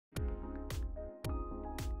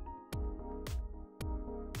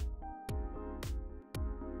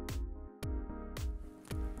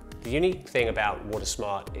The unique thing about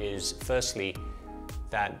Watersmart is, firstly,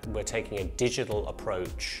 that we're taking a digital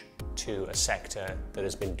approach to a sector that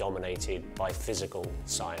has been dominated by physical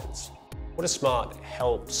science. Watersmart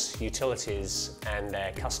helps utilities and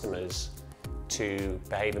their customers to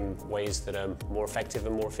behave in ways that are more effective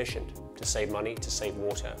and more efficient, to save money, to save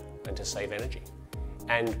water, and to save energy.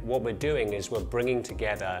 And what we're doing is we're bringing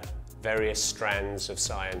together various strands of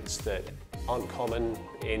science that aren't common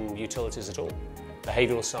in utilities at all.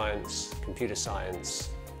 Behavioral science, computer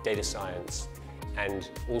science, data science,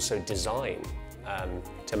 and also design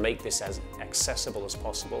to make this as accessible as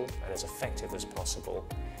possible and as effective as possible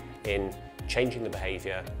in changing the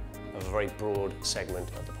behavior of a very broad segment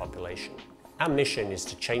of the population. Our mission is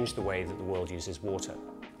to change the way that the world uses water.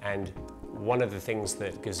 And one of the things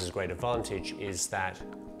that gives us a great advantage is that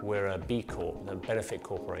we're a B Corp, a benefit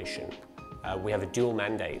corporation. We have a dual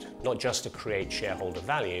mandate, not just to create shareholder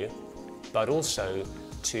value, but also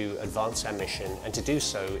to advance our mission and to do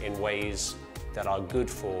so in ways that are good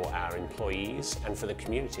for our employees and for the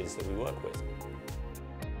communities that we work with.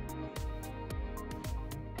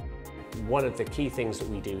 One of the key things that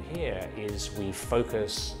we do here is we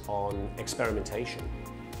focus on experimentation.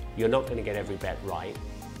 You're not going to get every bet right,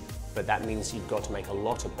 but that means you've got to make a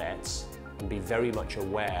lot of bets and be very much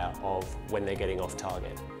aware of when they're getting off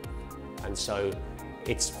target. And so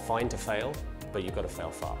it's fine to fail, but you've got to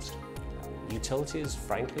fail fast. Utilities,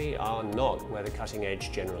 frankly, are not where the cutting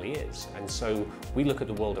edge generally is. And so we look at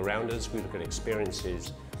the world around us, we look at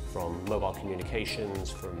experiences from mobile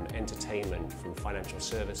communications, from entertainment, from financial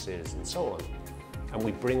services, and so on. And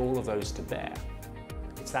we bring all of those to bear.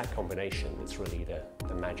 It's that combination that's really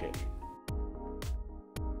the magic.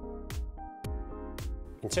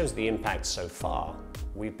 In terms of the impact so far,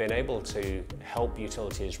 we've been able to help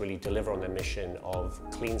utilities really deliver on their mission of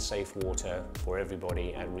clean, safe water for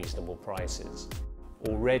everybody at reasonable prices.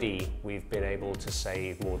 Already, we've been able to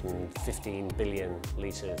save more than 15 billion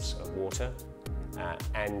litres of water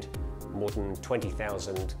and more than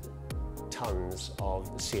 20,000 tonnes of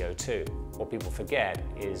CO2. What people forget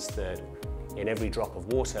is that in every drop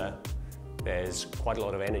of water, there's quite a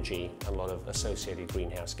lot of energy and a lot of associated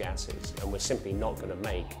greenhouse gases, and we're simply not going to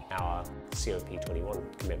make our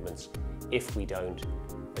COP21 commitments if we don't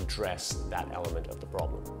address that element of the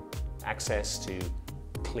problem. Access to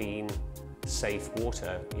clean, safe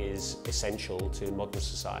water is essential to modern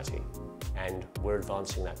society, and we're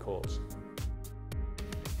advancing that cause.